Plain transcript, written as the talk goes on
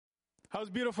How's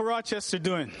beautiful Rochester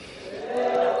doing?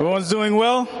 Everyone's doing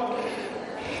well?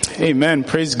 Amen.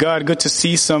 Praise God. Good to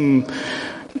see some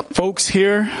folks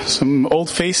here, some old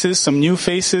faces, some new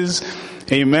faces.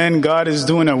 Amen. God is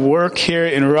doing a work here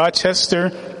in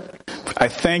Rochester. I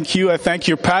thank you. I thank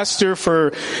your pastor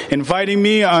for inviting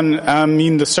me on.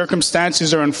 The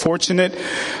circumstances are unfortunate.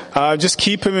 Just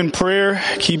keep him in prayer.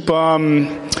 Keep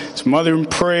his mother in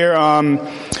prayer.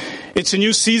 It's a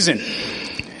new season.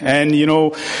 And,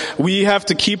 we have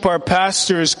to keep our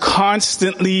pastors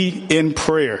constantly in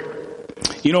prayer.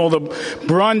 The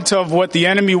brunt of what the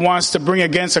enemy wants to bring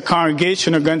against a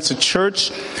congregation, against a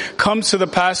church, comes to the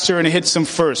pastor and it hits him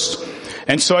first.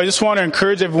 And so I just want to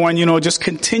encourage everyone, just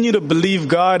continue to believe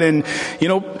God. And,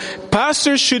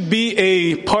 pastors should be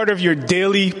a part of your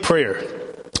daily prayer.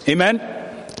 Amen?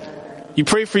 You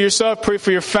pray for yourself, pray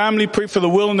for your family, pray for the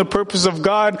will and the purpose of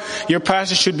God. Your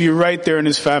pastor should be right there in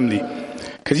his family,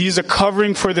 because he's a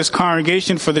covering for this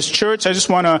congregation, for this church. I just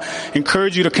want to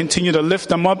encourage you to continue to lift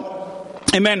them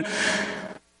up. Amen.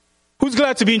 Who's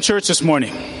glad to be in church this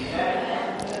morning?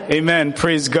 Amen.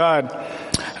 Praise God.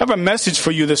 I have a message for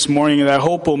you this morning that I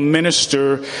hope will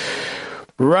minister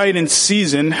right in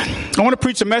season. I want to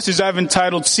preach a message I've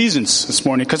entitled Seasons this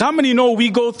morning, because how many know we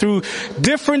go through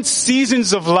different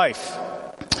seasons of life?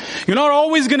 You're not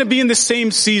always going to be in the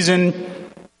same season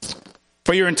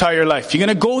for your entire life. You're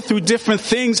going to go through different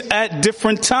things at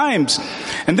different times.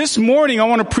 And this morning I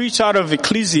want to preach out of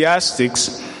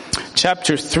Ecclesiastes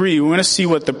chapter 3. We're going to see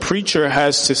what the preacher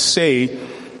has to say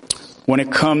when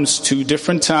it comes to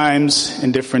different times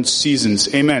and different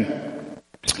seasons. Amen.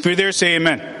 If you're there, say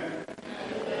amen.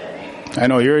 I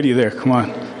know you're already there. Come on.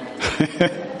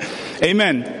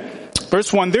 Amen.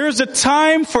 Verse 1, there is a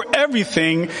time for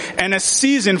everything and a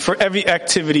season for every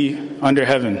activity under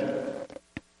heaven.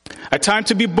 A time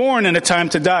to be born and a time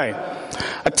to die.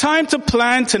 A time to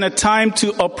plant and a time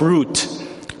to uproot.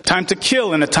 A time to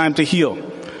kill and a time to heal.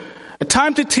 A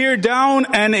time to tear down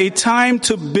and a time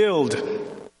to build.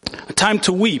 A time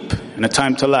to weep and a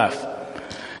time to laugh.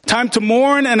 A time to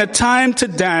mourn and a time to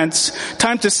dance. A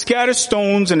time to scatter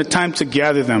stones and a time to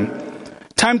gather them.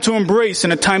 A time to embrace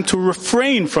and a time to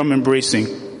refrain from embracing.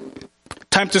 A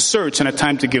time to search and a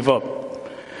time to give up.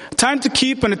 A time to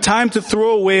keep and a time to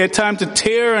throw away, a time to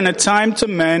tear and a time to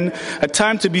mend, a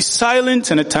time to be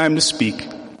silent and a time to speak,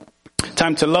 a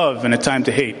time to love and a time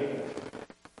to hate,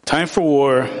 a time for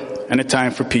war and a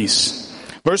time for peace.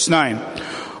 Verse 9,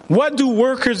 what do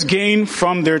workers gain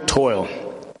from their toil?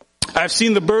 I've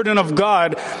seen the burden of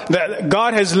God that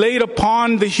God has laid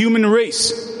upon the human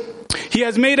race. He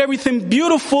has made everything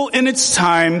beautiful in its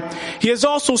time. He has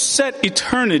also set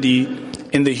eternity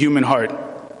in the human heart.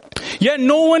 Yet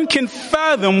no one can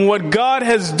fathom what God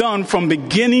has done from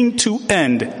beginning to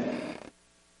end.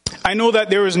 I know that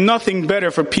there is nothing better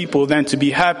for people than to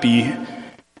be happy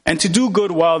and to do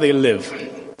good while they live.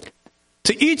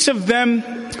 That each of them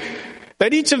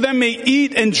may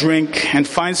eat and drink and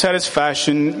find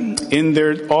satisfaction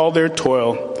in all their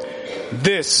toil.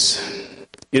 This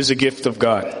is a gift of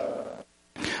God.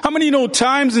 How many know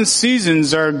times and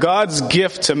seasons are God's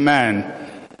gift to man?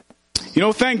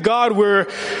 Thank God we're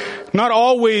not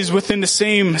always within the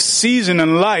same season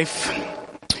in life.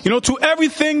 To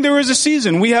everything there is a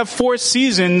season. We have 4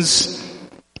 seasons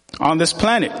on this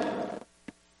planet.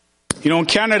 In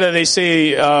Canada they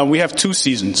say we have 2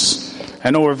 seasons.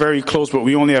 I know we're very close, but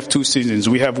we only have 2 seasons.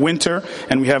 We have winter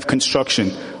and we have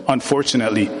construction,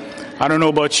 unfortunately. I don't know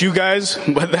about you guys,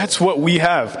 but that's what we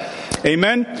have.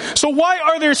 Amen? So why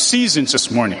are there seasons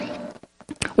this morning?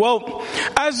 Well,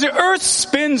 as the earth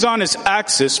spins on its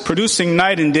axis, producing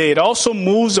night and day, it also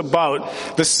moves about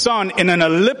the sun in an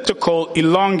elliptical,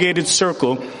 elongated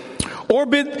circle,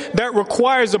 orbit that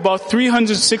requires about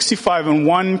 365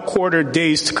 1/4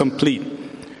 days to complete.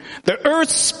 The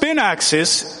earth's spin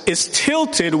axis is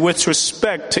tilted with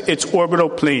respect to its orbital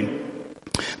plane.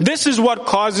 This is what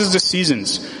causes the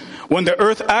seasons. When the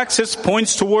earth axis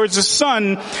points towards the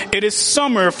sun, it is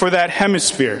summer for that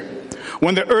hemisphere.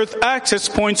 When the earth axis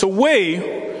points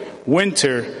away,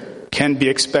 winter can be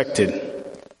expected.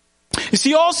 You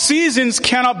see, all seasons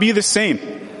cannot be the same.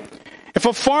 If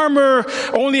a farmer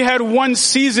only had one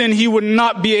season, he would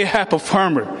not be a happy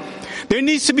farmer. There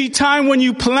needs to be time when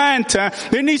you plant.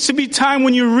 There needs to be time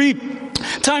when you reap.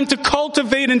 Time to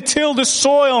cultivate and till the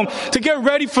soil, to get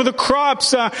ready for the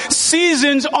crops.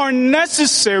 Seasons are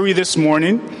necessary this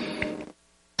morning.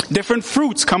 Different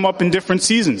fruits come up in different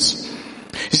seasons.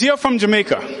 You see, I'm from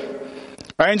Jamaica.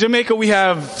 Right? In Jamaica, we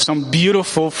have some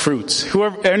beautiful fruits.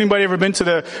 Anybody ever been to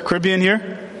the Caribbean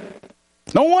here?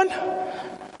 No one?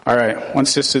 All right, one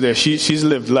sister there. She's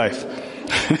lived life.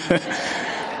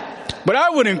 But I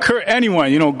would encourage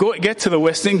anyone, go get to the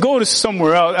West End, go to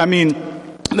somewhere else. I mean,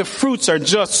 the fruits are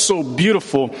just so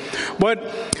beautiful, but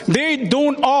they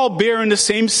don't all bear in the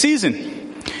same season.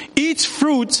 Each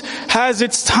fruit has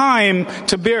its time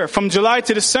to bear. From July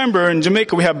to December in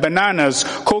Jamaica, we have bananas,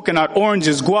 coconut,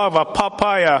 oranges, guava,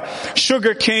 papaya,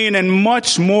 sugar cane, and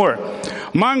much more.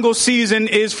 Mango season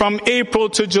is from April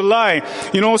to July.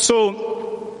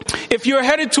 So if you're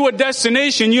headed to a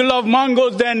destination, you love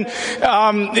mangoes, then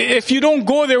if you don't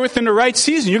go there within the right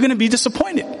season, you're going to be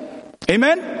disappointed.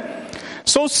 Amen?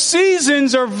 So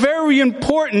seasons are very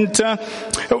important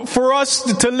for us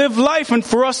to live life and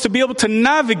for us to be able to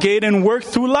navigate and work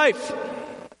through life.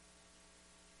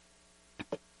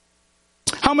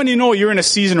 How many know you're in a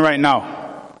season right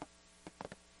now?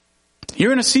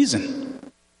 You're in a season.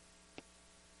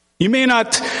 You may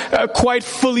not quite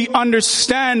fully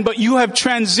understand, but you have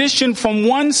transitioned from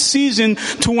one season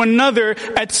to another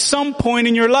at some point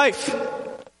in your life.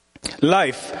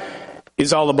 Life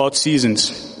is all about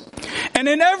seasons. And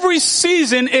in every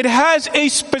season, it has a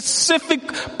specific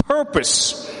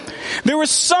purpose. There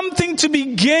is something to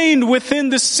be gained within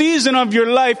the season of your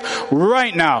life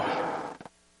right now.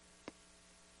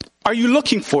 Are you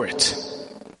looking for it?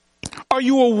 Are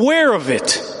you aware of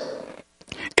it?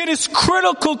 It is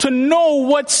critical to know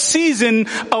what season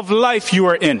of life you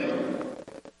are in.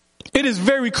 It is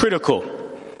very critical.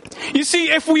 You see,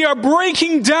 if we are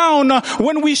breaking down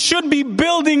when we should be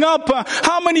building up,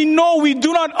 how many know we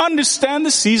do not understand the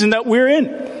season that we're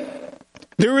in?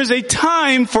 There is a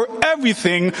time for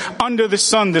everything under the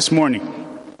sun this morning.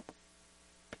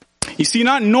 You see,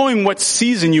 not knowing what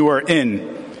season you are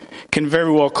in can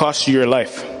very well cost you your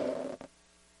life.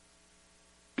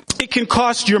 It can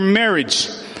cost your marriage.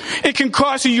 It can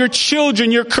cost you your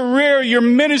children, your career, your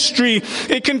ministry.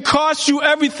 It can cost you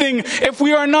everything if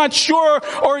we are not sure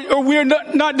or we are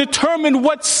not determined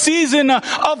what season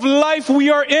of life we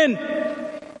are in.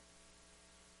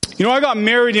 I got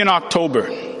married in October,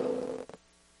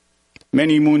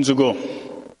 many moons ago.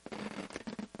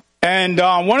 And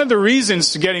one of the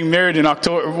reasons to getting married in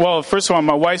October, well, first of all,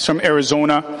 my wife's from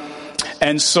Arizona.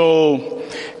 And so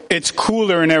it's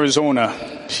cooler in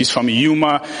Arizona. She's from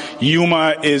Yuma.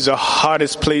 Yuma is the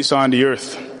hottest place on the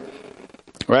earth.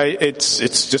 Right?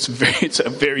 It's a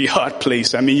very hot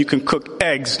place. I mean, you can cook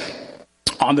eggs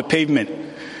on the pavement.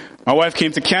 My wife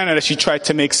came to Canada. She tried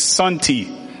to make sun tea.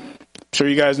 I'm sure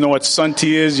you guys know what sun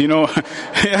tea is,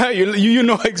 Yeah, you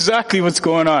know exactly what's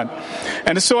going on.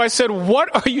 And so I said,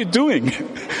 what are you doing?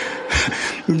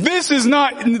 This is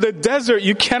not in the desert.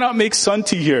 You cannot make sun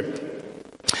tea here.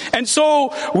 And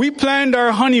so we planned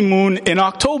our honeymoon in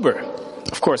October.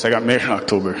 Of course, I got married in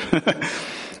October.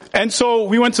 And so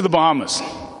we went to the Bahamas.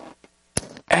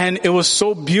 And it was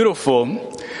so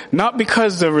beautiful, not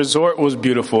because the resort was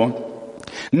beautiful,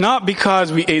 not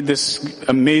because we ate this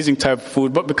amazing type of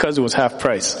food, but because it was half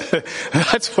price.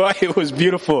 That's why it was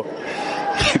beautiful.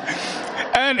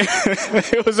 And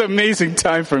it was an amazing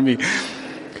time for me.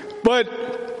 But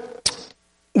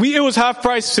it was half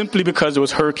price simply because it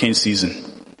was hurricane season.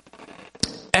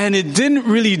 And it didn't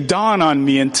really dawn on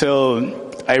me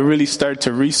until I really started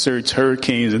to research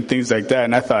hurricanes and things like that.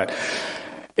 And I thought,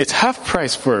 it's half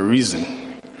price for a reason.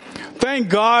 Thank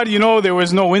God, there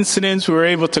was no incidents. We were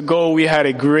able to go. We had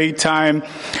a great time.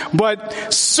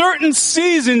 But certain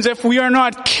seasons, if we are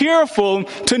not careful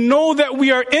to know that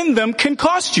we are in them, can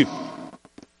cost you.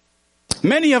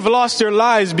 Many have lost their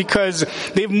lives because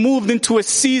they've moved into a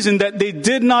season that they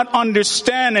did not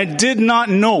understand and did not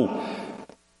know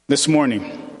this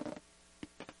morning.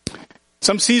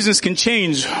 Some seasons can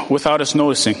change without us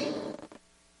noticing.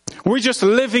 We're just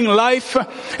living life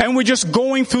and we're just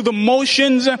going through the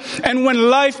motions. And when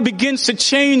life begins to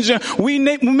change, we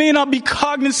may not be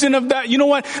cognizant of that. You know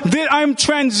what? That I'm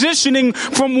transitioning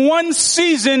from one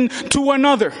season to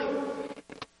another.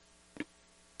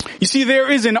 You see,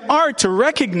 there is an art to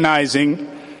recognizing,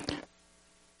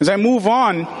 as I move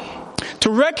on, to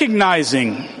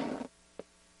recognizing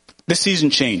the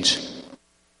season change.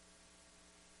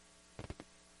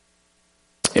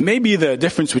 It may be the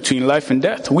difference between life and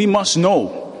death. We must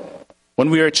know when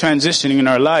we are transitioning in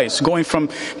our lives, going from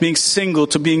being single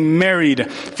to being married,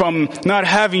 from not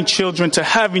having children to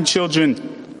having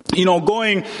children,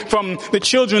 going from the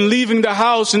children leaving the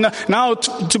house and now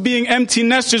to being empty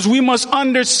nesters. We must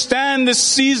understand the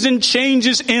season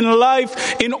changes in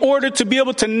life in order to be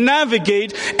able to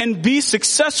navigate and be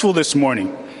successful this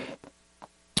morning.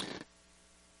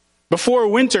 Before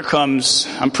winter comes,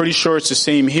 I'm pretty sure it's the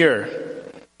same here.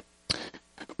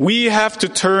 We have to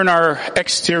turn our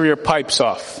exterior pipes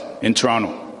off in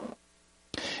Toronto.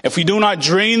 If we do not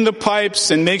drain the pipes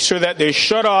and make sure that they're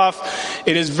shut off,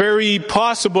 it is very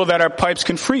possible that our pipes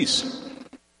can freeze.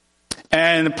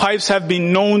 And the pipes have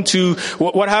been known to,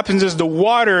 what happens is the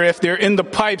water, if they're in the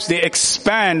pipes, they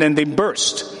expand and they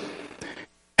burst.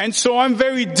 And so I'm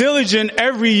very diligent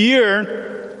every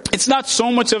year. It's not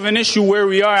so much of an issue where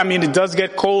we are. I mean, it does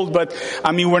get cold, but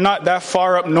I mean, we're not that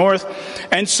far up north.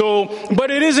 And so,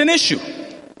 but it is an issue.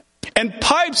 And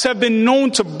pipes have been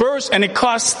known to burst, and it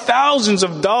costs thousands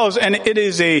of dollars, and it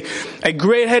is a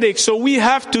great headache. So we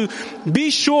have to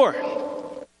be sure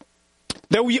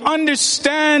that we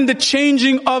understand the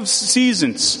changing of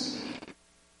seasons.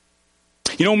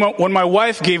 You know, when my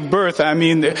wife gave birth, I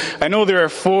mean, I know there are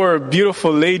 4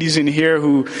 beautiful ladies in here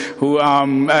who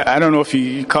I don't know if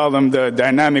you call them the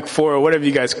dynamic 4 or whatever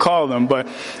you guys call them, but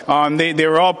they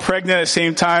were all pregnant at the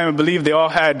same time. I believe they all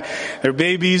had their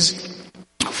babies.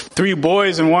 3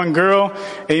 boys and 1 girl.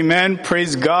 Amen.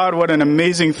 Praise God. What an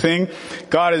amazing thing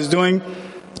God is doing.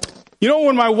 You know,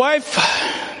 when my wife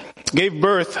gave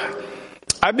birth,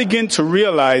 I began to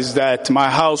realize that my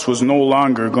house was no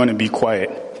longer going to be quiet.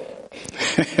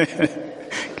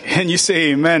 Can you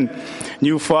say amen,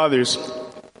 new fathers?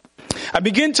 I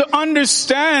began to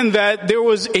understand that there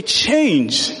was a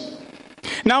change.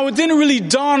 Now, it didn't really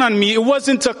dawn on me. It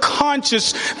wasn't a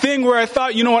conscious thing where I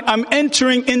thought, you know what, I'm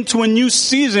entering into a new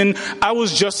season. I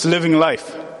was just living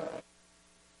life.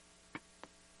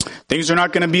 Things are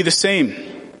not going to be the same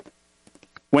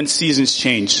when seasons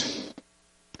change.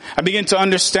 I began to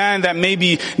understand that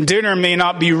maybe dinner may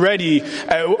not be ready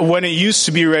when it used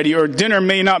to be ready, or dinner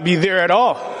may not be there at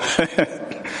all.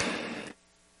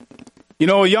 You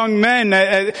know, young men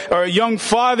or young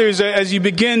fathers, as you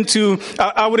begin to,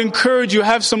 I would encourage you,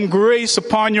 have some grace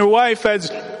upon your wife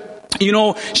as, you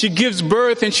know, she gives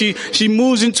birth and she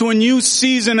moves into a new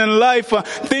season in life.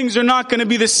 Things are not going to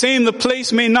be the same. The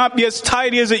place may not be as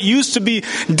tidy as it used to be.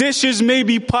 Dishes may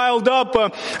be piled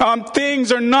up.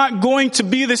 Things are not going to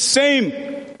be the same.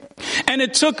 And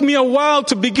it took me a while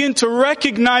to begin to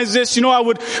recognize this. You know, I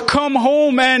would come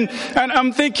home and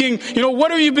I'm thinking, you know, what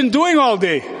have you been doing all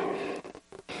day?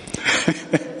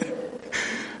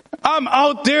 I'm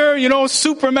out there, you know,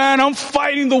 Superman, I'm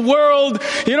fighting the world,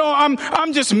 you know,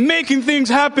 I'm just making things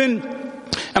happen.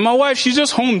 And my wife, she's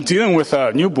just home dealing with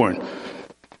a newborn.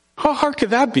 How hard could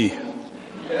that be?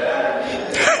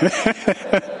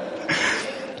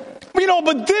 You know,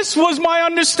 but this was my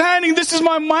understanding. This is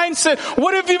my mindset.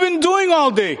 What have you been doing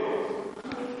all day?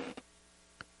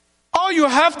 All you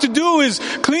have to do is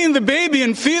clean the baby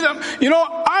and feed them. You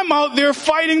know, I'm out there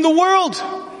fighting the world.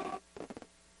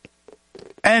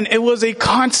 And it was a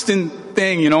constant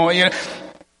thing, you know. I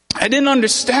didn't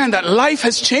understand that life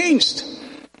has changed.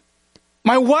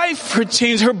 My wife has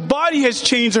changed. Her body has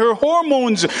changed. Her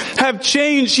hormones have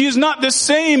changed. She is not the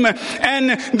same.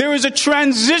 And there is a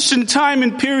transition time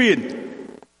and period.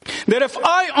 That if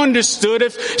I understood,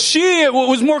 if she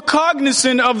was more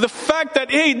cognizant of the fact that,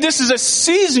 hey, this is a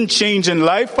season change in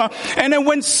life. And then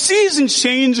when seasons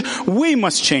change, we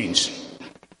must change.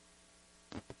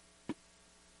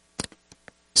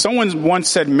 Someone once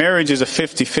said marriage is a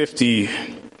 50-50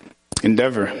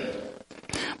 endeavor.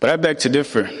 But I beg to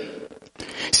differ.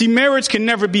 See, marriage can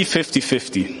never be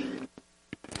 50-50.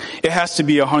 It has to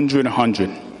be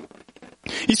 100-100.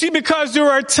 You see, because there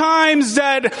are times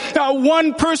that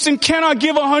one person cannot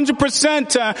give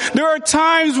 100%. There are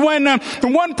times when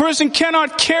one person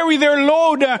cannot carry their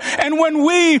load. And when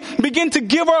we begin to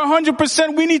give our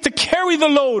 100%, we need to carry the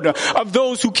load of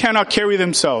those who cannot carry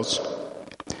themselves.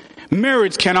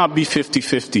 Marriage cannot be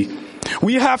 50-50.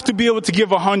 We have to be able to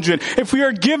give 100. If we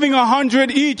are giving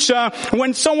 100 each,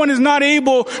 when someone is not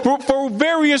able for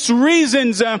various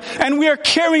reasons, and we are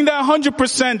carrying that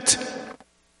 100%,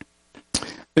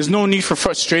 there's no need for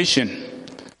frustration.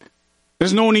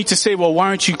 There's no need to say, well, why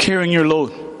aren't you carrying your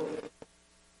load?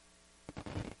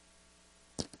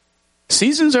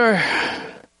 Seasons are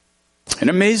an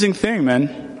amazing thing,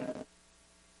 man.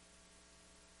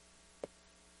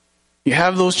 You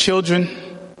have those children,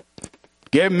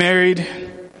 get married,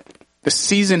 the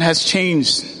season has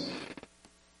changed.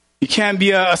 You can't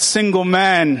be a single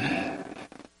man,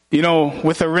 you know,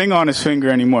 with a ring on his finger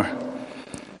anymore.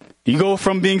 You go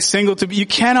from being single to you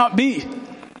cannot be.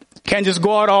 Can't just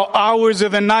go out all hours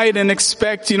of the night and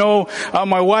expect, you know,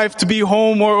 my wife to be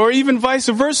home or even vice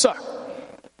versa.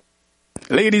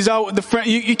 Ladies out with the friend,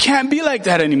 you can't be like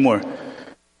that anymore.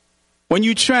 When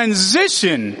you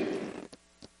transition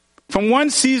from one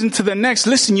season to the next,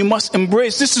 listen, you must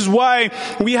embrace. This is why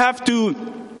we have to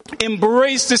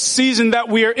embrace the season that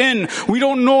we are in. We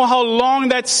don't know how long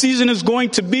that season is going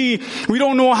to be. We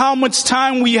don't know how much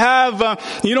time we have,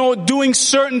 doing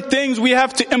certain things. We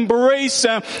have to embrace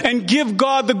and give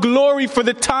God the glory for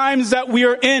the times that we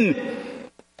are in.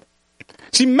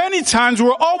 See, many times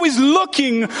we're always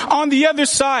looking on the other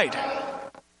side.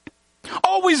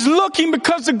 Always looking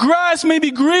because the grass may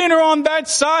be greener on that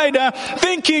side,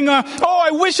 thinking, I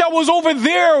wish I was over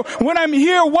there. When I'm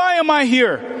here, why am I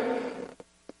here?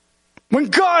 When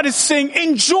God is saying,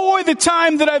 enjoy the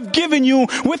time that I've given you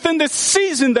within the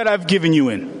season that I've given you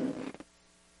in.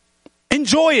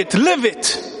 Enjoy it, live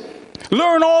it.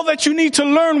 Learn all that you need to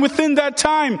learn within that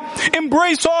time.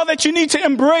 Embrace all that you need to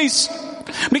embrace.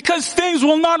 Because things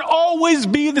will not always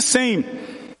be the same.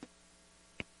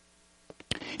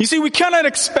 You see, we cannot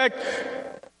expect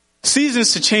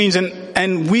seasons to change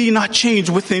and we not change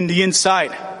within the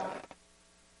inside.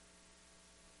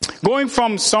 Going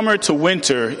from summer to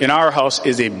winter in our house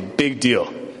is a big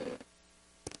deal.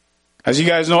 As you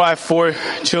guys know, I have 4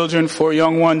 children, 4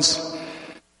 young ones,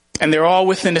 and they're all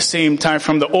within the same time.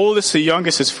 From the oldest to the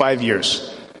youngest is 5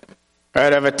 years.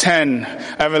 Right? I have an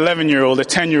 11-year-old, a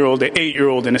 10-year-old, an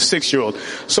 8-year-old, and a 6-year-old.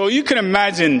 So you can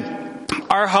imagine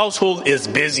our household is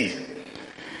busy.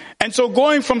 And so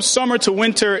going from summer to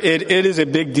winter, it is a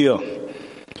big deal.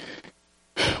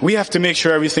 We have to make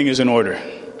sure everything is in order.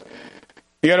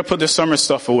 You got to put the summer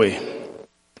stuff away.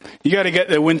 You got to get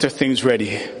the winter things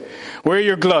ready. Where are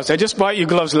your gloves? I just bought you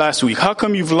gloves last week. How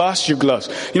come you've lost your gloves?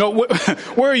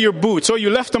 Where are your boots? Oh,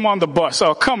 you left them on the bus.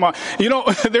 Oh, come on.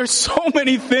 There's so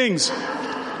many things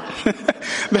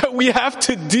that we have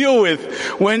to deal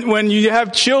with when you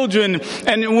have children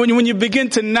and when you begin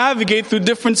to navigate through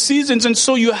different seasons. And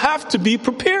so you have to be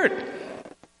prepared.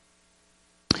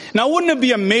 Now, wouldn't it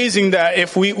be amazing that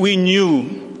if we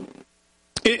knew,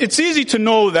 it's easy to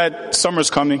know that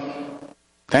summer's coming.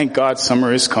 Thank God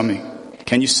summer is coming.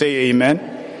 Can you say amen?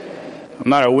 I'm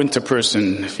not a winter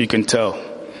person, if you can tell.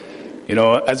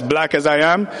 As black as I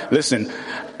am, listen,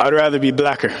 I'd rather be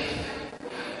blacker.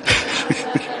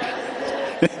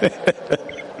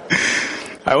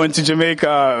 I went to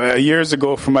Jamaica years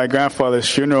ago for my grandfather's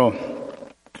funeral,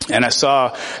 and I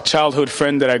saw a childhood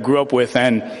friend that I grew up with,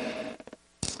 and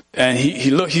he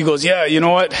goes, yeah, you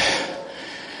know what?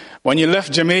 When you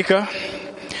left Jamaica,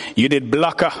 you did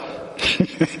blacker.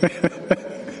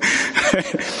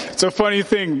 It's a funny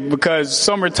thing because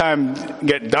summertime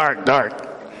get dark,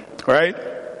 right?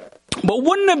 But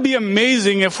wouldn't it be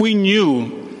amazing if we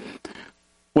knew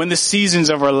when the seasons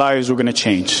of our lives were going to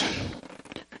change?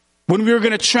 When we were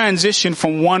going to transition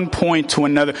from one point to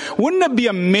another? Wouldn't it be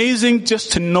amazing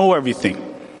just to know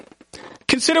everything?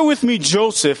 Consider with me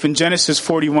Joseph in Genesis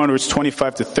 41, verse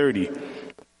 25 to 30.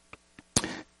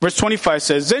 Verse 25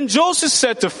 says, Then Joseph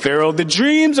said to Pharaoh, The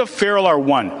dreams of Pharaoh are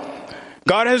one.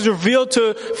 God has revealed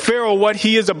to Pharaoh what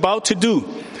he is about to do.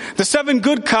 The 7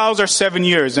 good cows are 7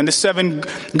 years, and the 7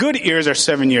 good ears are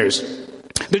 7 years.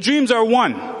 The dreams are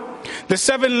one. The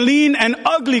 7 lean and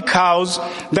ugly cows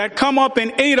that come up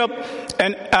and ate up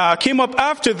and came up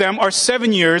after them are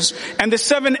 7 years, and the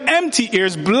 7 empty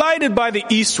ears blighted by the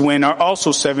east wind are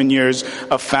also 7 years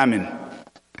of famine.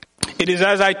 It is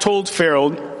as I told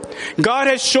Pharaoh. God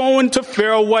has shown to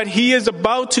Pharaoh what he is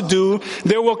about to do.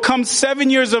 There will come 7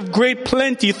 years of great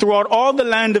plenty throughout all the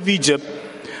land of Egypt.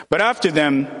 But after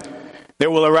them,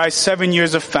 there will arise 7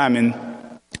 years of famine,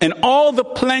 and all the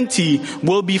plenty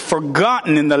will be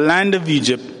forgotten in the land of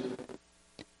Egypt.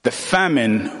 The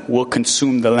famine will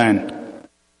consume the land.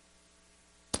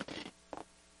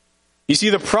 You see,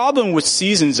 the problem with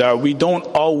seasons are we don't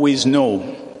always know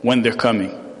when they're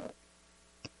coming.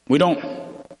 We don't.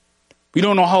 We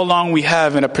don't know how long we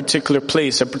have in a particular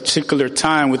place, a particular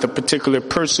time with a particular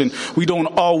person. We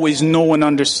don't always know and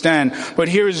understand. But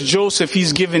here is Joseph.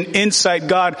 He's given insight.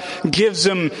 God gives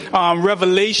him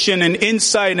revelation and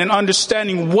insight and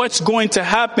understanding what's going to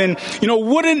happen.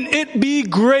 Wouldn't it be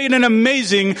great and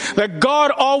amazing that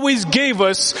God always gave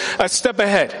us a step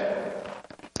ahead?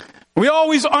 We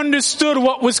always understood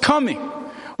what was coming.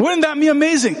 Wouldn't that be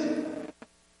amazing?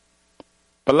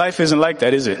 But life isn't like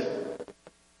that, is it?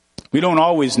 We don't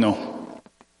always know.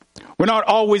 We're not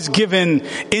always given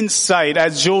insight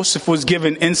as Joseph was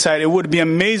given insight. It would be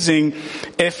amazing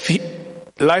if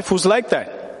life was like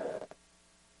that.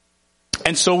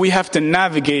 And so we have to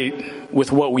navigate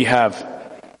with what we have.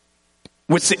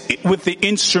 With the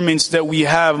instruments that we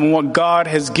have and what God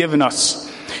has given us.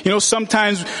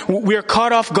 Sometimes we are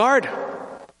caught off guard.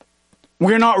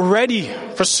 We're not ready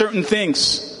for certain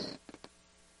things.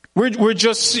 We're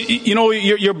just,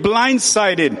 you're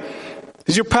blindsided.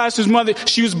 As your pastor's mother,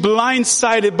 she was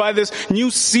blindsided by this new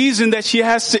season that she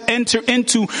has to enter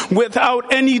into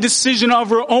without any decision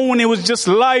of her own. It was just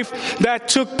life that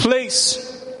took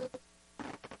place.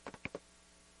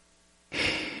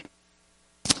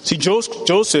 See,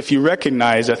 Joseph, he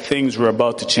recognized that things were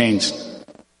about to change.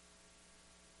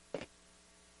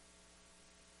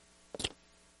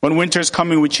 When winter's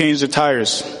coming, we change the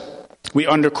tires. We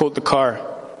undercoat the car.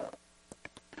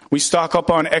 We stock up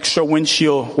on extra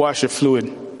windshield washer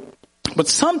fluid. But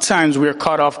sometimes we are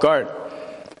caught off guard.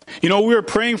 We were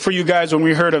praying for you guys when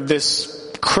we heard of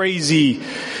this crazy,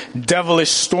 devilish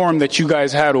storm that you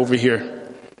guys had over here.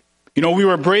 We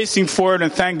were bracing for it,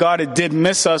 and thank God it did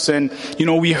miss us. And,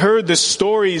 we heard the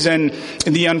stories and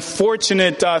the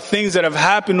unfortunate things that have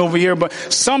happened over here. But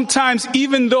sometimes,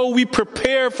 even though we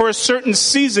prepare for a certain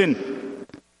season,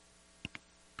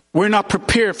 we're not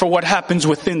prepared for what happens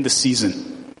within the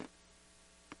season.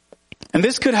 And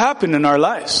this could happen in our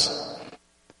lives.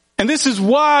 And this is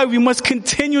why we must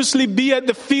continuously be at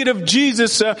the feet of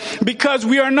Jesus, because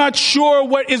we are not sure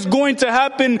what is going to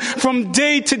happen from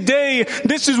day to day.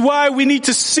 This is why we need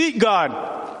to seek God,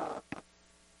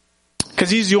 because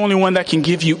He's the only one that can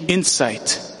give you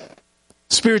insight,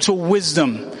 spiritual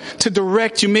wisdom to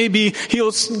direct you. Maybe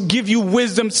He'll give you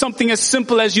wisdom, something as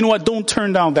simple as, don't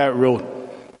turn down that road.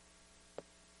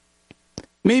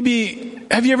 Maybe,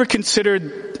 have you ever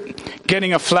considered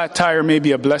getting a flat tire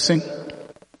maybe a blessing?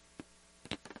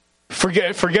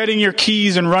 Forgetting your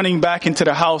keys and running back into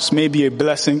the house may be a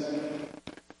blessing.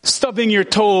 Stubbing your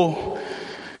toe.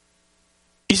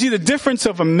 You see, the difference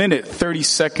of a minute, 30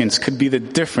 seconds could be the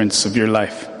difference of your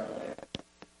life.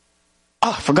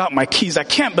 I forgot my keys. I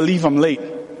can't believe I'm late.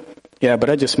 Yeah, but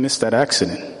I just missed that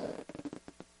accident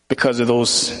because of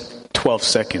those 12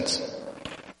 seconds.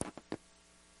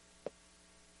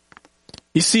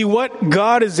 You see, what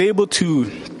God is able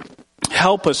to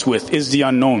help us with is the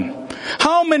unknown.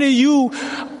 How many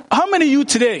of you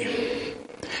today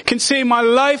can say my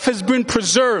life has been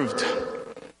preserved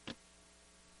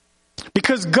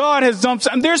because God has done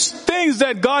something? There's things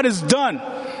that God has done.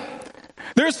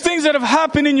 There's things that have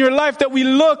happened in your life that we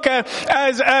look at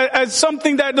as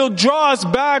something that will draw us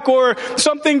back, or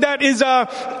something that is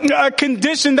a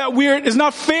condition that is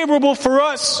not favorable for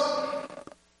us.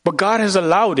 But God has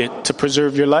allowed it to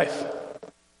preserve your life.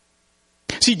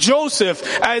 See, Joseph,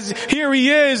 as here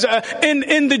he is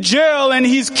in the jail, and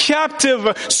he's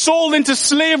captive, sold into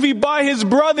slavery by his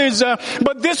brothers.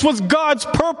 But this was God's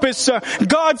purpose,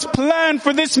 God's plan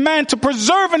for this man to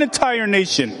preserve an entire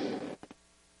nation.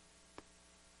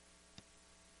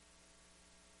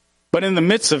 But in the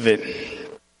midst of it,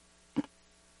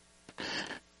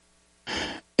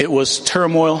 it was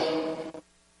turmoil.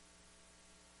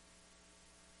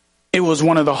 It was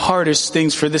one of the hardest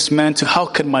things for this man to, how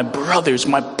could my brothers,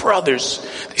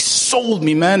 they sold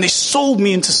me, man. They sold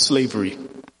me into slavery.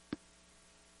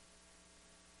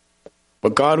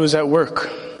 But God was at work.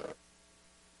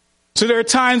 So there are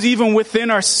times even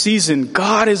within our season,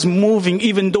 God is moving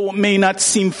even though it may not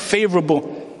seem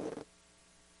favorable.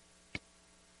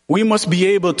 We must be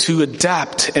able to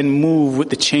adapt and move with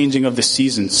the changing of the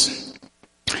seasons.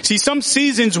 See, some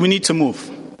seasons we need to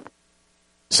move.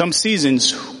 Some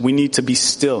seasons we need to be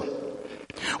still.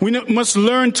 We must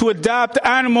learn to adapt.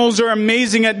 Animals are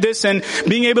amazing at this, and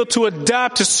being able to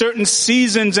adapt to certain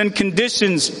seasons and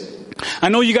conditions. I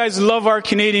know you guys love our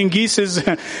Canadian geese.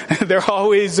 They're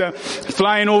always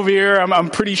flying over here, I'm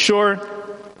pretty sure.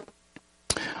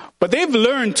 But they've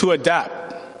learned to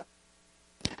adapt.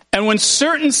 And when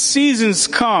certain seasons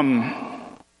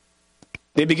come,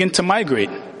 they begin to migrate.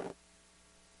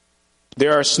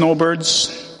 There are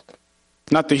snowbirds.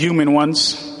 Not the human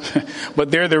ones,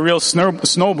 but they're the real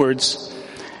snowbirds.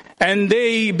 And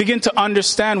they begin to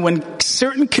understand when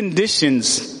certain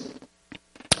conditions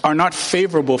are not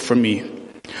favorable for me,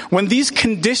 when these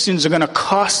conditions are going to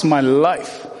cost my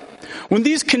life, when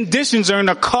these conditions are going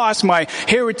to cost my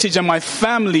heritage and my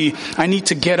family, I need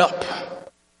to get up.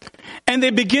 And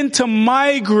they begin to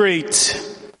migrate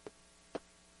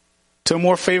to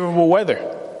more favorable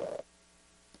weather.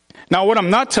 Now, what I'm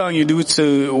not telling you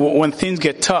to when things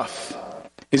get tough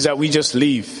is that we just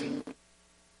leave.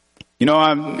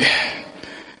 I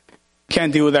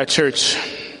can't deal with that church.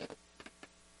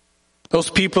 Those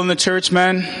people in the church,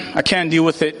 man, I can't deal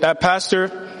with it. That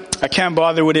pastor, I can't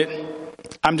bother with it.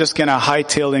 I'm just going to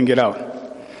hightail and get out.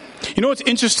 You know what's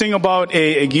interesting about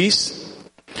a geese?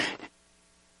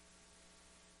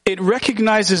 It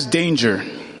recognizes danger,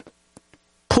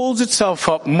 pulls itself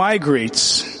up,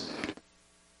 migrates,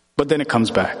 but then it comes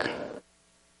back.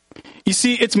 You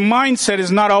see, its mindset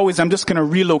is not always, I'm just going to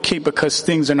relocate because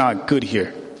things are not good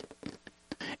here.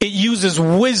 It uses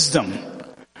wisdom,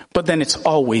 but then it's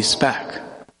always back.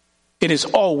 It is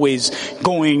always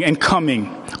going and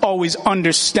coming, always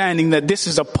understanding that this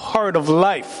is a part of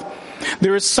life.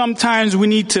 There is sometimes we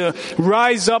need to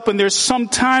rise up, and there's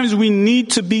sometimes we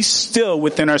need to be still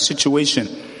within our situation.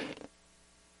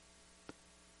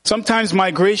 Sometimes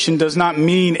migration does not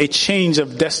mean a change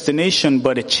of destination,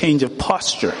 but a change of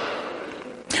posture.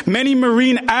 Many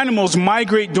marine animals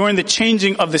migrate during the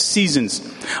changing of the seasons.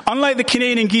 Unlike the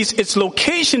Canadian geese, its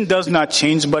location does not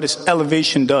change, but its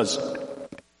elevation does.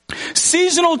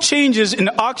 Seasonal changes in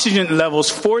oxygen levels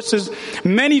forces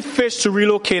many fish to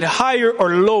relocate higher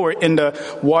or lower in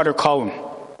the water column.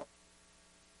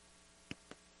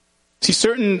 See,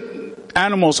 certain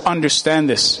animals understand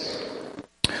this.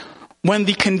 When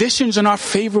the conditions are not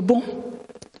favorable,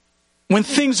 when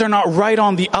things are not right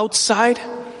on the outside,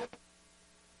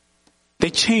 they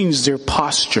change their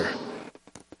posture.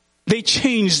 They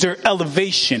change their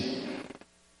elevation.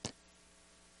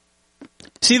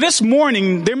 See, this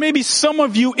morning, there may be some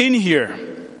of you in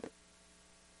here.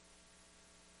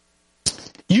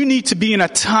 You need to be in a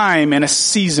time and a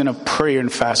season of prayer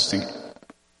and fasting.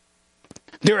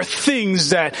 There are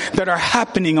things that are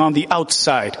happening on the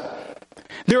outside.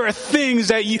 There are things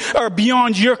that are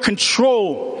beyond your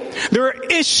control. There are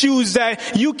issues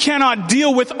that you cannot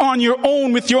deal with on your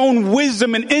own, with your own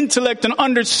wisdom and intellect and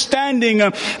understanding.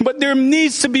 But there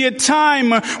needs to be a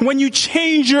time when you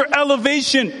change your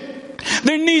elevation.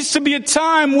 There needs to be a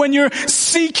time when you're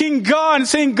seeking God and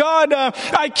saying, God,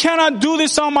 I cannot do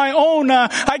this on my own.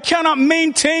 I cannot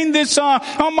maintain this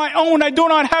on my own. I do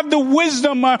not have the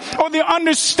wisdom or the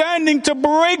understanding to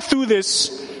break through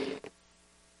this.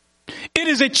 It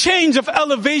is a change of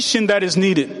elevation that is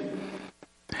needed.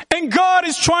 And God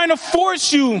is trying to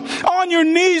force you on your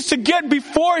knees to get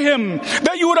before Him,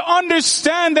 that you would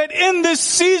understand that in this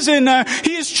season,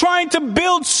 He is trying to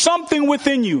build something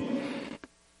within you.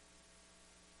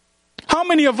 How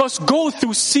many of us go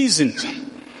through seasons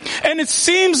and it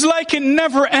seems like it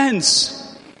never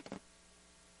ends?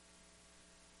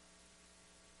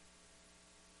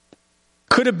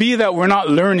 Could it be that we're not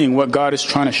learning what God is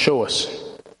trying to show us?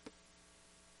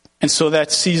 And so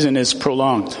that season is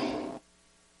prolonged.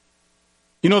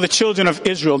 You know, the children of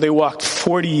Israel, they walked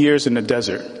 40 years in the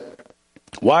desert.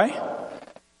 Why?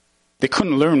 They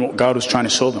couldn't learn what God was trying to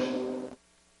show them.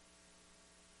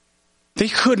 They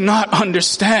could not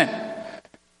understand.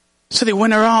 So they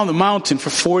went around the mountain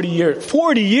for 40 years.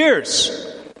 40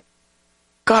 years!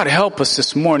 God help us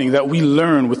this morning that we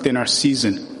learn within our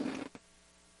season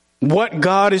what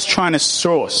God is trying to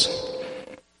show us.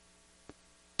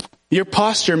 Your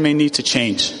posture may need to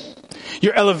change.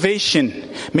 Your elevation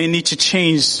may need to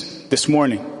change this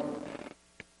morning.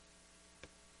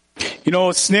 You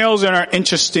know, snails are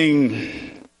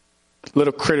interesting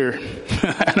little critter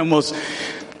animals.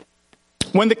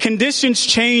 When the conditions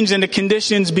change and the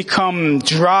conditions become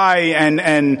dry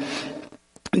and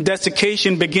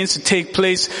desiccation begins to take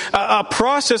place, a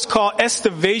process called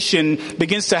estivation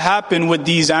begins to happen with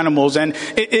these animals. And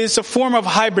it is a form of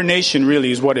hibernation,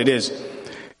 really, is what it is.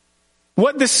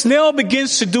 What the snail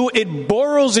begins to do, it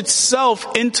burrows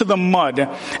itself into the mud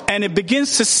and it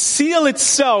begins to seal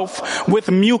itself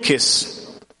with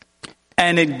mucus.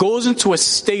 And it goes into a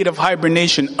state of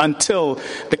hibernation until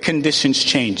the conditions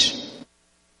change.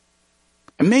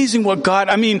 Amazing what God,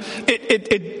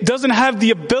 it doesn't have the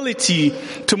ability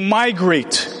to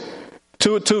migrate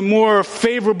to more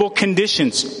favorable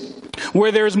conditions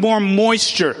where there's more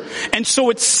moisture. And so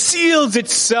it seals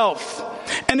itself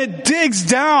and it digs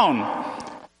down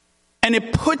and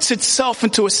it puts itself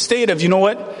into a state of, you know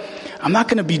what? I'm not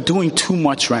going to be doing too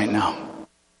much right now.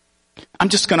 I'm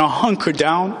just going to hunker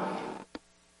down.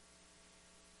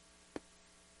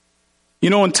 You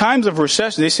know, in times of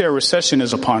recession, they say a recession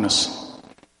is upon us.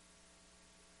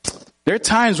 There are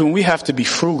times when we have to be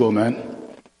frugal, man.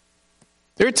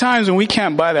 There are times when we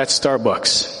can't buy that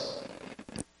Starbucks.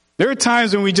 There are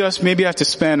times when we just maybe have to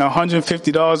spend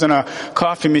 $150 on a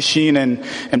coffee machine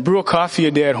and brew a coffee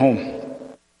a day at home.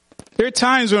 There are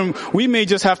times when we may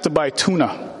just have to buy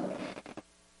tuna.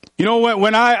 You know,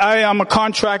 when I'm a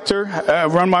contractor, I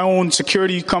run my own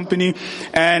security company,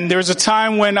 and there was a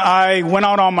time when I went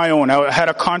out on my own. I had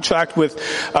a contract with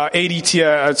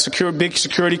ADT, a big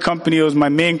security company. It was my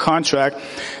main contract.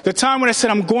 The time when I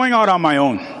said, I'm going out on my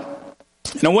own.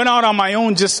 And I went out on my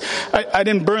own, I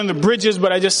didn't burn the bridges,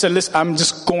 but I just said, listen, I'm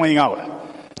just going out.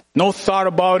 No thought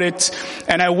about it.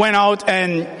 And I went out,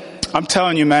 and I'm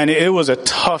telling you, man, it was a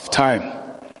tough time.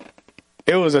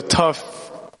 It was a tough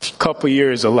couple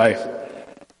years of life.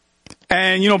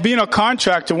 And, you know, being a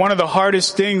contractor, one of the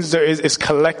hardest things there is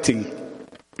collecting.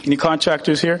 Any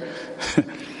contractors here?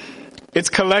 It's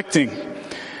collecting.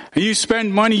 You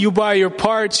spend money, you buy your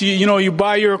parts, you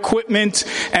buy your equipment,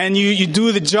 and you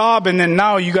do the job, and then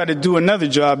now you got to do another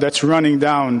job that's running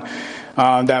down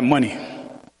that money.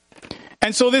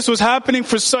 And so this was happening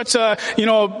for such a,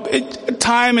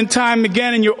 time and time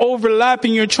again, and you're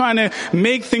overlapping, you're trying to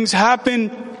make things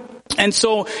happen. And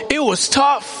so it was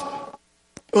tough.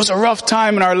 It was a rough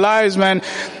time in our lives, man.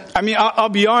 I mean, I'll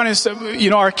be honest,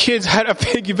 our kids had a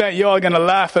piggy bank. Y'all are going to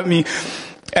laugh at me.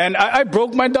 And I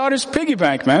broke my daughter's piggy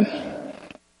bank, man.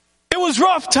 It was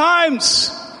rough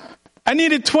times. I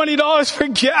needed $20 for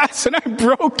gas and I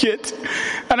broke it.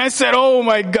 And I said, oh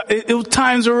my God,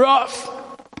 times were rough.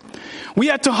 We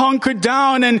had to hunker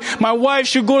down, and my wife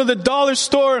should go to the dollar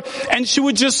store and she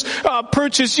would just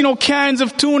purchase, cans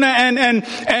of tuna and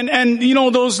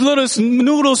those little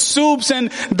noodle soups, and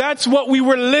that's what we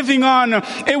were living on.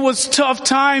 It was tough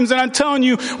times, and I'm telling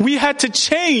you, we had to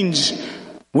change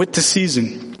with the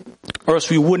season, or else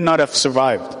we would not have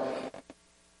survived.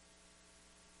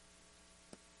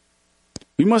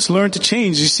 We must learn to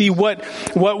change. You see what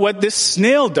this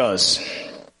snail does.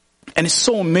 And it's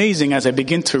so amazing as I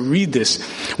begin to read this.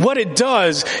 What it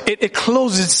does, it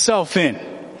closes itself in.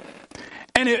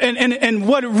 And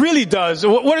what it really does,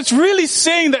 what it's really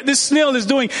saying that this snail is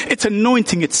doing, it's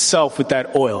anointing itself with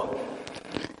that oil.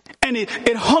 And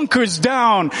it hunkers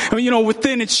down,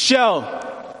 within its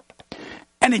shell.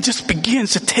 And it just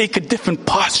begins to take a different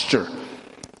posture.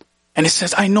 And it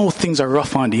says, I know things are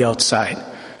rough on the outside,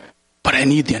 but I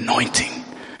need the anointing.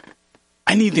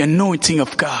 I need the anointing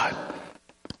of God.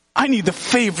 I need the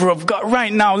favor of God.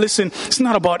 Right now, listen, it's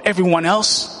not about everyone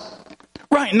else.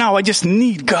 Right now, I just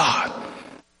need God.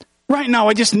 Right now,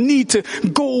 I just need to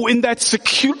go in that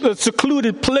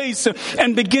secluded place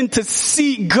and begin to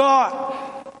seek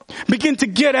God. Begin to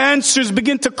get answers.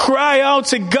 Begin to cry out,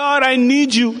 say, God, I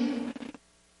need you.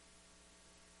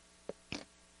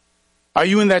 Are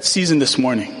you in that season this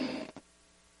morning?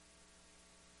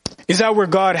 Is that where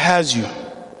God has you?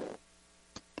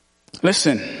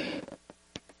 Listen.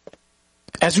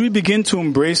 As we begin to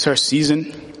embrace our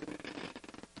season,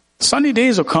 sunny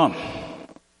days will come.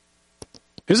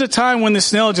 There's a time when the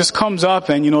snail just comes up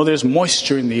and, there's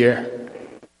moisture in the air.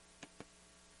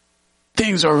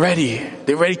 Things are ready.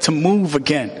 They're ready to move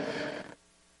again.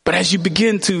 But as you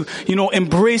begin to,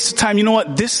 embrace the time, you know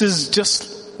what? This is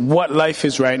just what life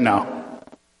is right now.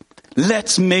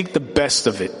 Let's make the best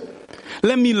of it.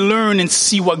 Let me learn and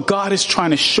see what God is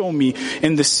trying to show me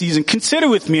in this season. Consider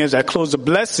with me as I close, the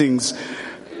blessings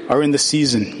are in the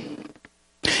season.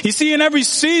 You see, in every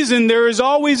season, there is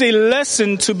always a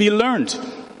lesson to be learned.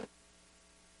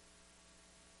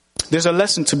 There's a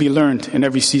lesson to be learned in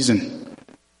every season.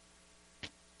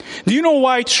 Do you know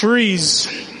why trees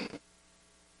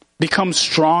become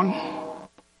strong?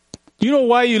 Do you know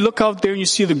why you look out there and you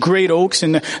see the great oaks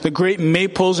and the great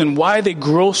maples and why they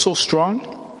grow so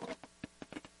strong?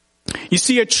 You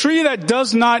see, a tree that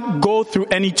does not go through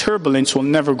any turbulence will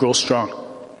never grow strong.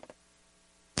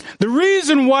 The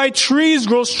reason why trees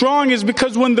grow strong is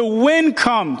because when the wind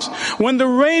comes, when the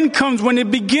rain comes, when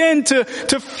it begins to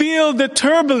feel the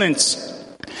turbulence,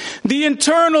 the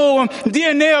internal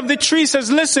DNA of the tree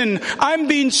says, listen, I'm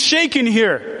being shaken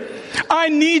here. I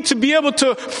need to be able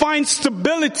to find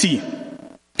stability.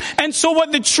 And so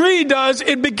what the tree does,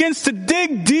 it begins to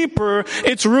dig deeper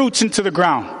its roots into the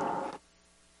ground.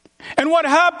 And what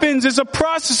happens is a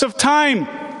process of time.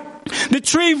 The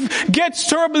tree gets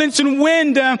turbulence and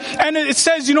wind, and it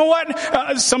says, you know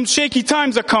what? Some shaky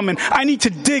times are coming. I need to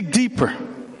dig deeper.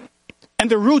 And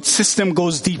the root system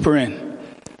goes deeper in.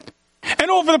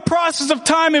 And over the process of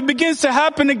time, it begins to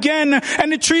happen again.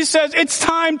 And the tree says, it's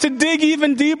time to dig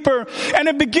even deeper. And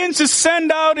it begins to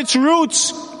send out its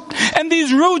roots. And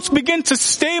these roots begin to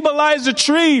stabilize the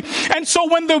tree. And so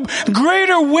when the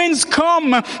greater winds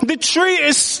come, the tree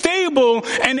is stable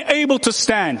and able to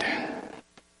stand.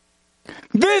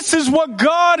 This is what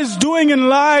God is doing in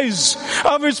lives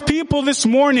of His people this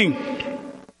morning.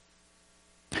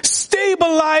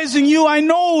 Stabilizing you. I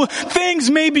know things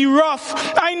may be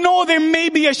rough. I know there may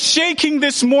be a shaking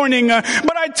this morning.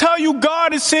 But I tell you,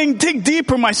 God is saying, dig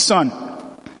deeper, my son.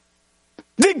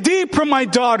 Dig deeper, my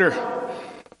daughter.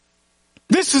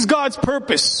 This is God's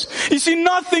purpose. You see,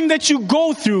 nothing that you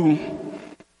go through,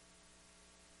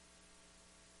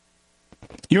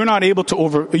 you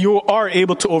are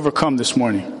able to overcome this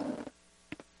morning.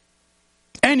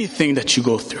 Anything that you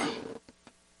go through.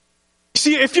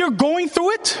 See, if you're going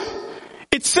through it,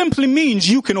 it simply means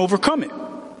you can overcome it.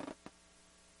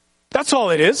 That's all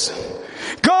it is.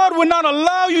 God would not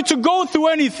allow you to go through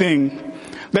anything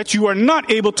that you are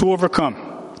not able to overcome.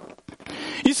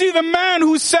 You see, the man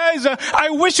who says, I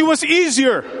wish it was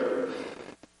easier.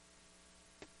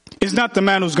 is not the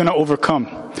man who's going to overcome.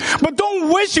 But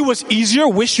don't wish it was easier,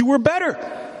 wish you were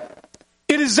better.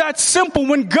 It is that simple.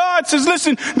 When God says,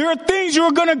 listen, there are things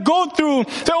you're going to go through.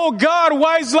 Say, oh God,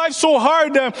 why is life so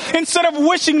hard? Instead of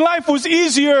wishing life was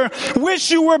easier, wish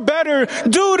you were better.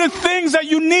 Do the things that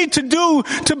you need to do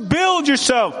to build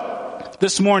yourself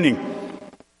this morning.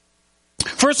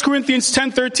 1 Corinthians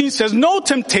 10:13 says, no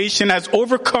temptation has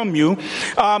overcome you,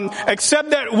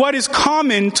 except that what is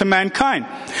common to mankind.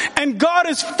 And God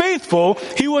is faithful.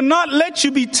 He will not let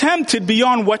you be tempted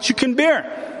beyond what you can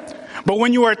bear. But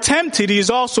when you are tempted, He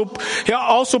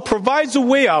also provides a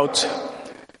way out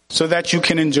so that you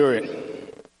can endure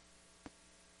it.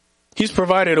 He's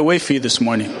provided a way for you this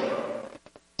morning.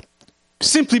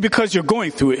 Simply because you're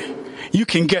going through it, you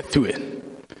can get through it.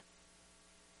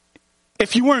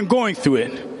 If you weren't going through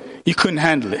it, you couldn't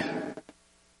handle it.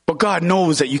 But God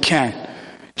knows that you can.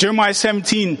 Jeremiah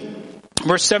 17,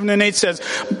 verse 7 and 8 says,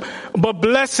 but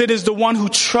blessed is the one who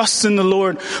trusts in the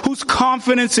Lord, whose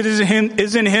confidence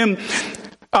is in Him.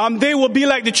 They will be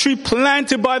like the tree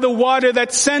planted by the water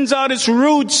that sends out its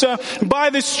roots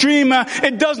by the stream.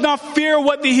 It does not fear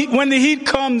when the heat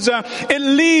comes. Its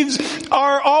leaves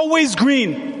are always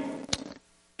green.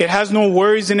 It has no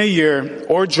worries in a year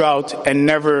or drought and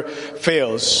never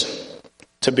fails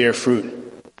to bear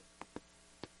fruit.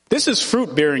 This is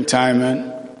fruit bearing time,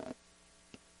 man.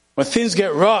 When things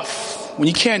get rough, when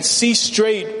you can't see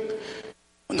straight,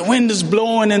 when the wind is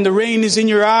blowing and the rain is in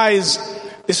your eyes,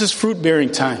 this is fruit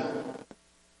bearing time.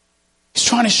 He's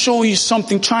trying to show you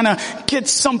something, trying to get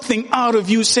something out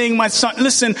of you, saying, my son,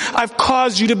 listen, I've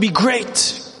caused you to be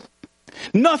great.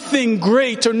 Nothing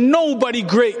great or nobody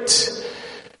great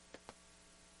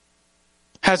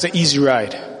has an easy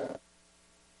ride.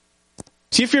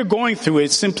 See, if you're going through it,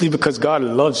 it's simply because God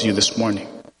loves you this morning.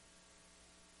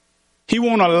 He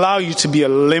won't allow you to be a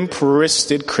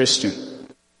limp-wristed Christian.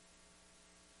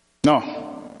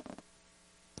 No.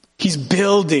 He's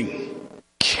building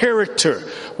character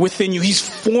within you. He's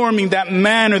forming that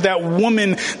man or that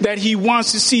woman that He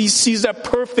wants to see. He sees that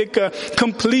perfect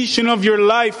completion of your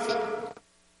life.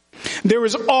 There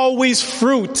is always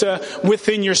fruit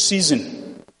within your season.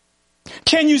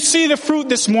 Can you see the fruit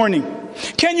this morning?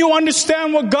 Can you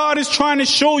understand what God is trying to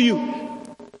show you?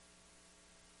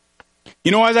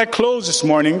 You know, as I close this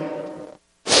morning,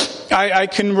 I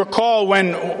can recall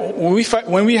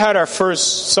when we had our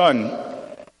first son.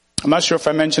 I'm not sure if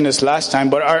I mentioned this last time,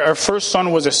 but our first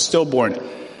son was a stillborn.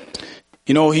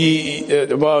 You know,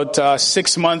 about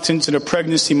 6 months into the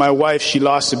pregnancy, my wife, she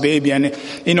lost a baby, and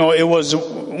you know, it was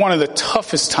one of the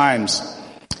toughest times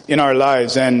in our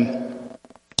lives. And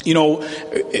you know,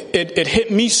 it hit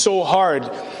me so hard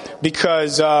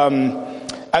because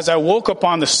as I woke up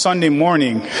on the Sunday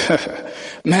morning,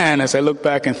 man, as I look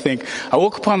back and think, I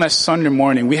woke up on that Sunday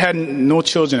morning. We had no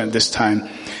children at this time.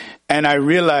 And I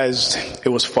realized it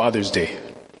was Father's Day.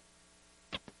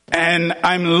 And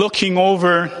I'm looking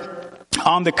over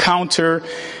on the counter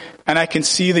and I can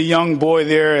see the young boy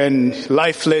there and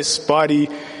lifeless body.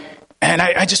 And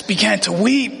I just began to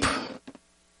weep.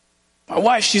 My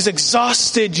wife, she's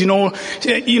exhausted,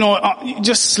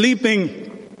 just sleeping.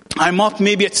 I'm up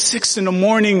maybe at 6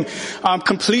 a.m. I'm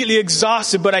completely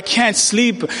exhausted, but I can't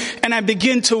sleep. And I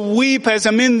begin to weep as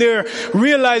I'm in there,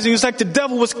 realizing it's like the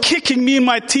devil was kicking me in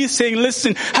my teeth saying,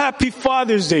 listen, happy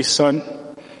Father's Day, son.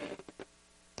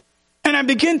 And I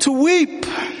begin to weep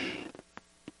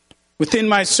within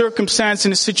my circumstance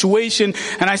and the situation.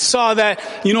 And I saw that,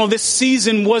 this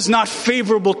season was not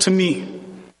favorable to me.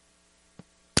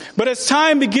 But as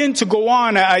time began to go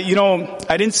on, I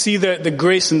didn't see the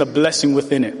grace and the blessing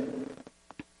within it.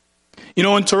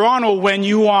 In Toronto, when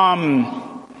you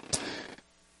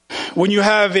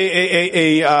have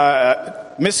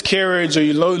a miscarriage or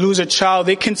you lose a child,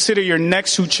 they consider your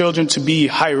next 2 children to be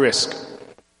high risk.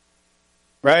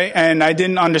 Right? And I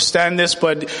didn't understand this,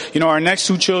 but our next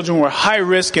 2 children were high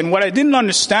risk, and what I didn't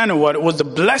understand was the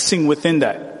blessing within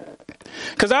that.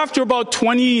 Because after about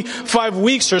 25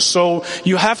 weeks or so,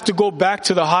 you have to go back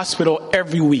to the hospital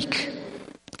every week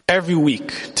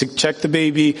to check the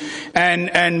baby.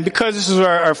 And because this is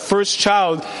our first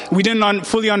child, we didn't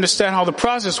fully understand how the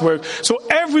process worked. So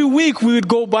every week we would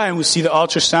go by and we'd see the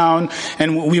ultrasound,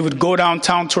 and we would go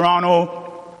downtown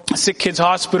Toronto, Sick Kids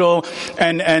Hospital,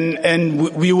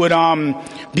 and we would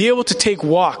be able to take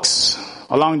walks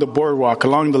along the boardwalk,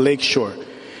 along the lake shore.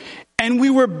 And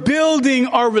we were building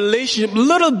our relationship.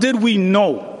 Little did we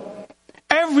know.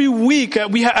 Every week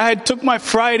I took my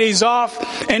Fridays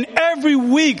off, and every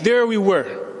week there we were,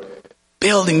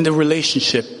 building the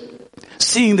relationship,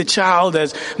 seeing the child,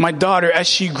 as my daughter, as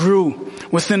she grew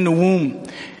within the womb.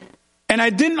 And I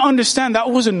didn't understand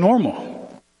that wasn't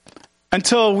normal.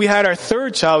 Until we had our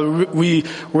third child, we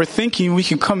were thinking we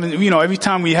could come, every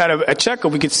time we had a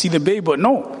checkup, we could see the baby, but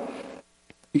no.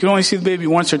 You can only see the baby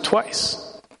once or twice.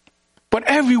 But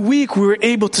every week we were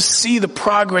able to see the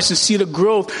progress and see the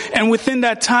growth. And within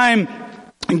that time,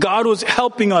 God was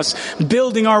helping us,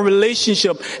 building our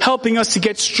relationship, helping us to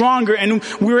get stronger. And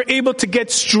we were able to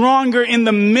get stronger in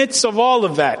the midst of all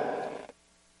of that.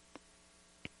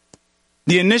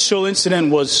 The initial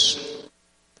incident was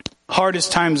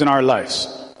hardest times in our lives.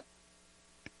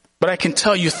 But I can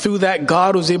tell you through that,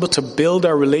 God was able to build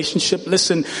our relationship.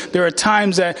 Listen, there are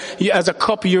times that as a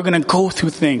couple, you're going to go through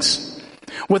things.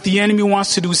 What the enemy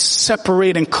wants to do is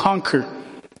separate and conquer.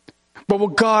 But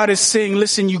what God is saying,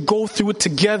 listen, you go through it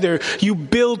together. You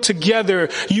build together.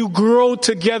 You grow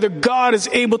together. God is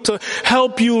able to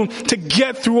help you to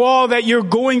get through all that you're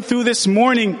going through this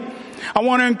morning. I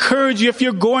want to encourage you, if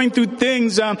you're going through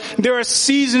things, there are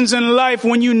seasons in life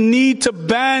when you need to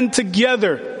band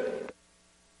together.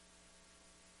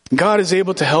 God is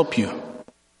able to help you.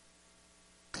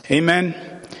 Amen.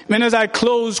 And as I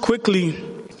close quickly,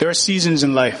 there are seasons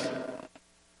in life.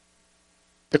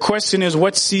 The question is,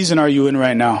 what season are you in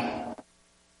right now?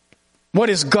 What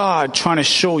is God trying to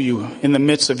show you in the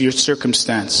midst of your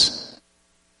circumstance?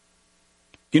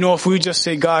 If we just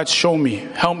say, God, show me,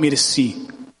 help me to see,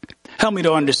 help me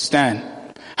to understand,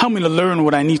 help me to learn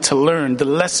what I need to learn, the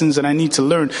lessons that I need to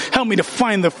learn, help me to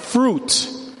find the fruit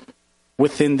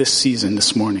within this season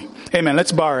this morning. Amen.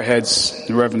 Let's bow our heads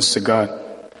in reverence to God.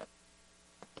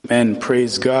 Amen.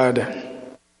 Praise God.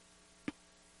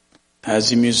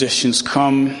 As the musicians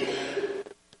come.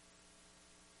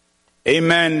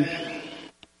 Amen.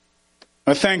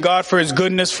 I thank God for His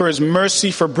goodness, for His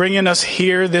mercy, for bringing us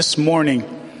here this morning.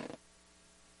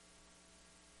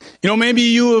 Maybe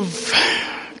you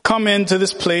have come into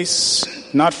this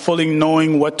place not fully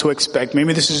knowing what to expect.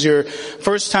 Maybe this is your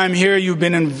first time here. You've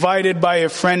been invited by a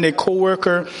friend, a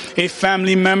coworker, a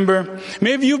family member.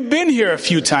 Maybe you've been here a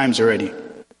few times already.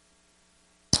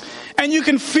 And you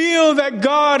can feel that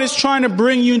God is trying to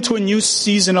bring you into a new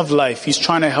season of life. He's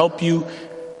trying to help you.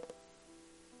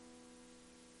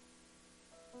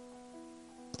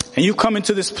 And you come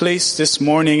into this place this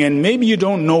morning and maybe you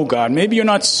don't know God. Maybe you're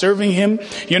not serving Him.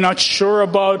 You're not sure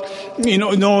about,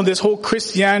 this whole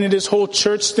Christianity, this whole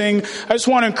church thing. I just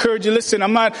want to encourage you, listen,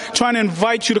 I'm not trying to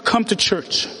invite you to come to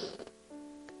church.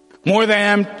 More than I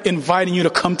am inviting you to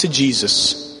come to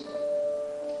Jesus.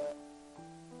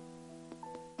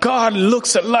 God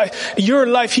looks at life, your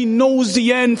life. He knows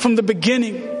the end from the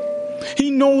beginning.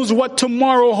 He knows what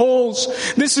tomorrow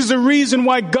holds. This is the reason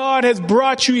why God has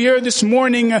brought you here this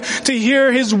morning to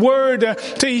hear His word,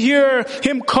 to hear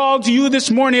Him call to you this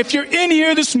morning. If you're in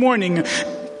here this morning,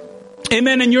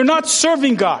 amen, and you're not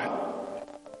serving God,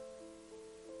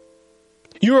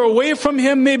 you're away from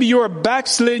Him, maybe you're a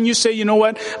backslid and you say, you know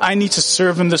what, I need to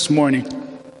serve Him this morning.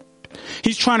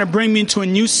 He's trying to bring me into a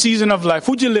new season of life.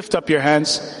 Would you lift up your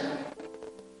hands?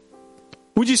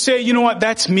 Would you say, you know what,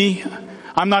 that's me.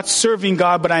 I'm not serving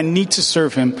God, but I need to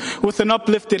serve Him. With an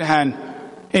uplifted hand.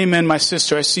 Amen, my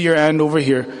sister. I see your hand over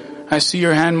here. I see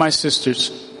your hand, my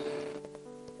sisters.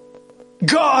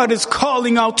 God is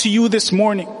calling out to you this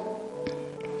morning.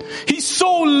 He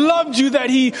so loved you that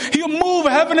He'll move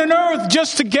heaven and earth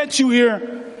just to get you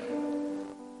here.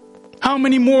 How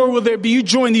many more will there be? You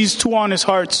join these two honest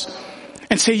hearts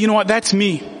and say, you know what, that's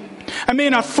me. I may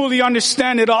not fully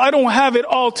understand it all. I don't have it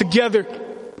all together.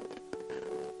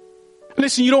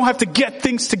 Listen, you don't have to get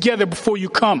things together before you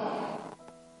come.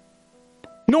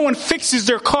 No one fixes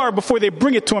their car before they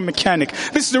bring it to a mechanic.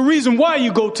 This is the reason why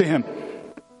you go to Him.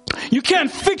 You can't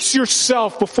fix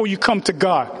yourself before you come to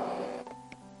God.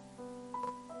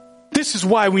 This is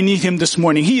why we need Him this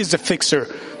morning. He is the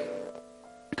fixer.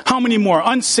 How many more,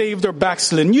 unsaved or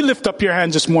backslidden? You lift up your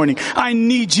hands this morning. I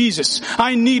need Jesus.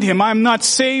 I need Him. I'm not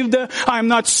saved. I'm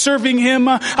not serving Him.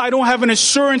 I don't have an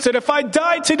assurance that if I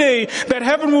die today, that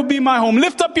heaven will be my home.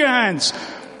 Lift up your hands.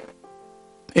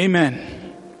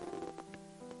 Amen.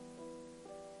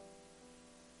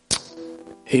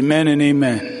 Amen and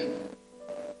amen.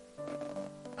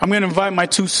 I'm going to invite my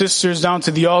two sisters down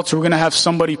to the altar. We're going to have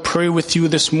somebody pray with you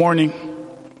this morning.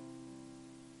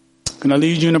 I'm going to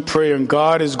lead you in a prayer, and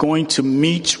God is going to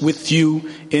meet with you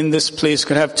in this place.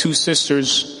 Could have two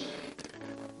sisters.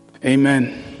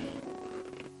 Amen.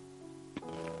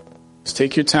 Just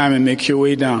take your time and make your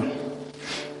way down.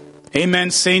 Amen,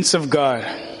 saints of God.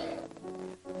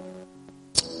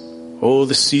 Oh,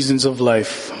 the seasons of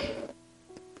life.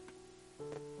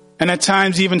 And at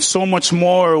times even so much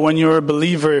more when you're a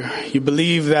believer, you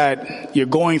believe that you're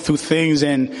going through things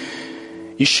and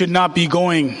you should not be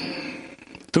going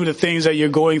through the things that you're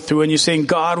going through, and you're saying,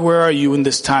 God, where are you in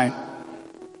this time?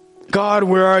 God,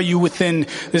 where are you within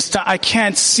this time? I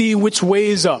can't see which way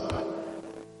is up.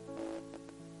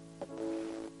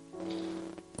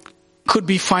 Could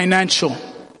be financial.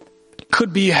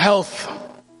 Could be health.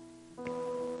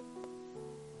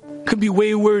 Could be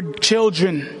wayward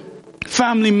children,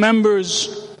 family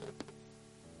members.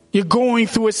 You're going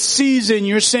through a season.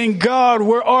 You're saying, God,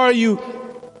 where are you?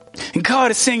 And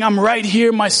God is saying, I'm right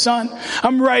here, my son.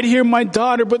 I'm right here, my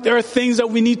daughter. But there are things that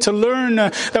we need to learn,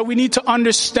 that we need to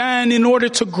understand in order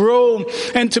to grow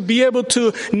and to be able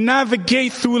to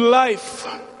navigate through life.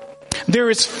 There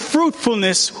is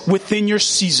fruitfulness within your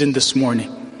season this morning.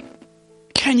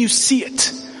 Can you see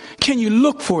it? Can you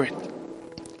look for it?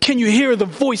 Can you hear the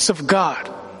voice of God?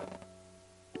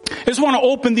 I just want to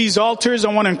open these altars.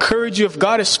 I want to encourage you, if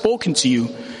God has spoken to you,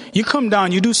 you come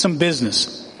down, you do some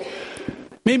business.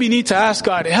 Maybe you need to ask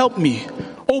God, help me,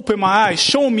 open my eyes,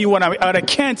 show me what I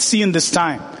can't see in this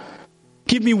time.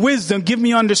 Give me wisdom, give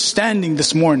me understanding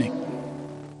this morning.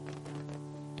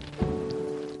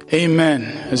 Amen.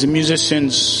 As the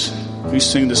musicians, we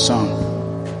sing the song.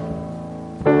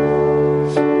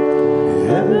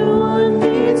 Everyone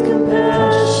needs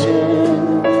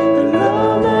compassion, a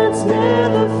love that's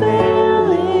never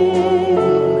failing.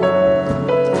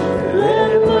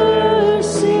 Let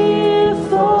mercy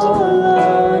fall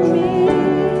on me.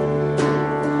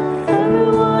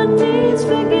 Everyone needs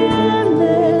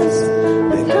forgiveness,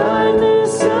 the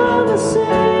kindness of a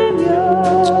Savior.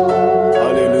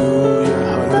 Hallelujah.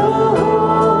 The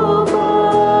hope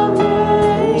of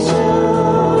nations.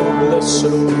 Bless the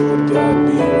Lord God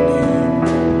be your name.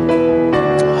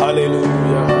 Hallelujah.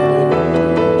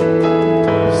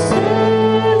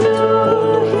 Oh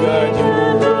Lord God, you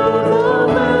will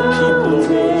keep, Lord,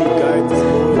 you guide them,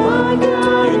 Lord.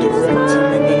 You direct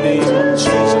them in the name of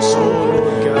Jesus, oh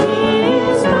Lord God.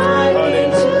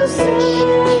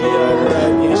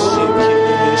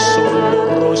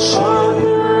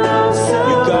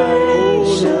 You guide, oh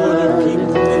Lord, your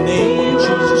people in the name of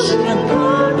Jesus. Strengthen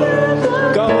them, Lord.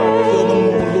 God, fill them,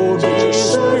 oh Lord, with your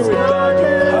spirit, God,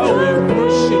 your power, your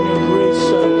mercy, and your grace.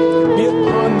 Be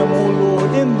upon them, oh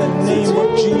Lord, in the name of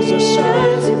Jesus.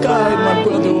 Guide my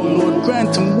brother, oh Lord.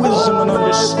 Grant him wisdom and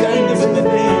understanding in the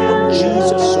name of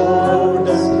Jesus, oh Lord.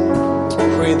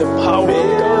 Pray the power of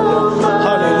God.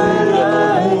 Hallelujah.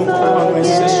 Move upon my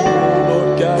sister, oh Lord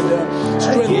God.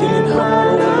 Strengthen and help her,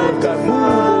 oh Lord God.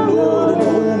 Move, oh Lord, in the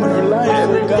home and her life,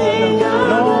 oh God. And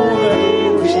all that,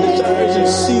 Lord, she desires and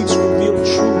seeks, reveal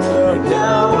truth, Lord.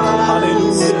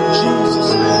 Hallelujah.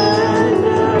 Jesus'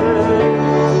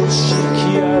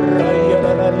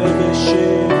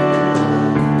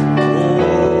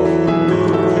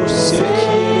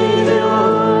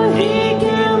 He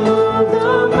can move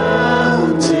the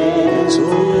mountains. He's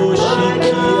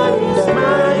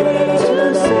mighty to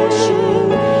save.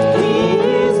 He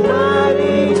is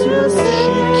mighty to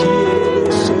save.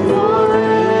 Jesus, oh Lord.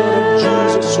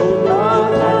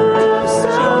 Author of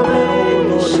salvation.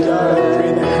 Lord God, I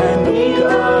pray the hand of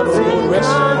God will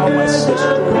rest upon my sister,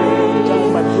 oh God,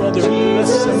 my brother,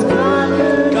 bless him, guide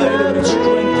him and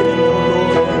strengthen him, oh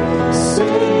Lord.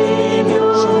 In the name of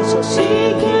Jesus,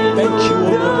 thank you, oh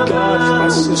Lord God, for my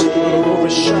sister, Lord,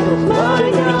 overshadow her,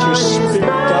 fill her with your spirit,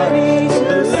 God.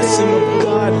 The blessing of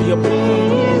God be upon her,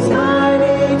 Lord.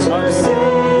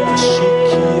 Hallelujah.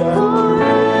 Shikia.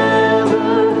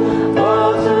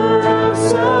 Author of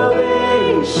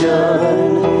salvation.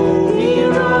 He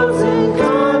rose and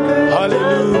conquered.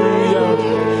 Hallelujah.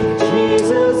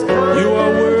 Jesus You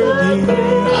are worthy.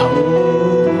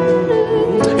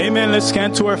 Amen. Let's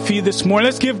stand to our feet this morning.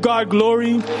 Let's give God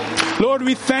glory. Lord,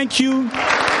 we thank you.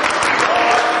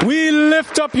 We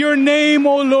lift up your name,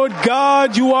 O Lord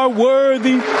God. You are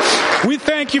worthy. We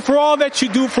thank you for all that you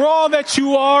do, for all that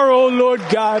you are, O Lord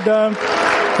God. And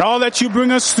all that you bring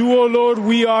us through, O Lord,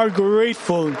 we are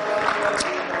grateful.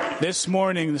 This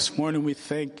morning we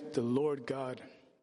thank the Lord God.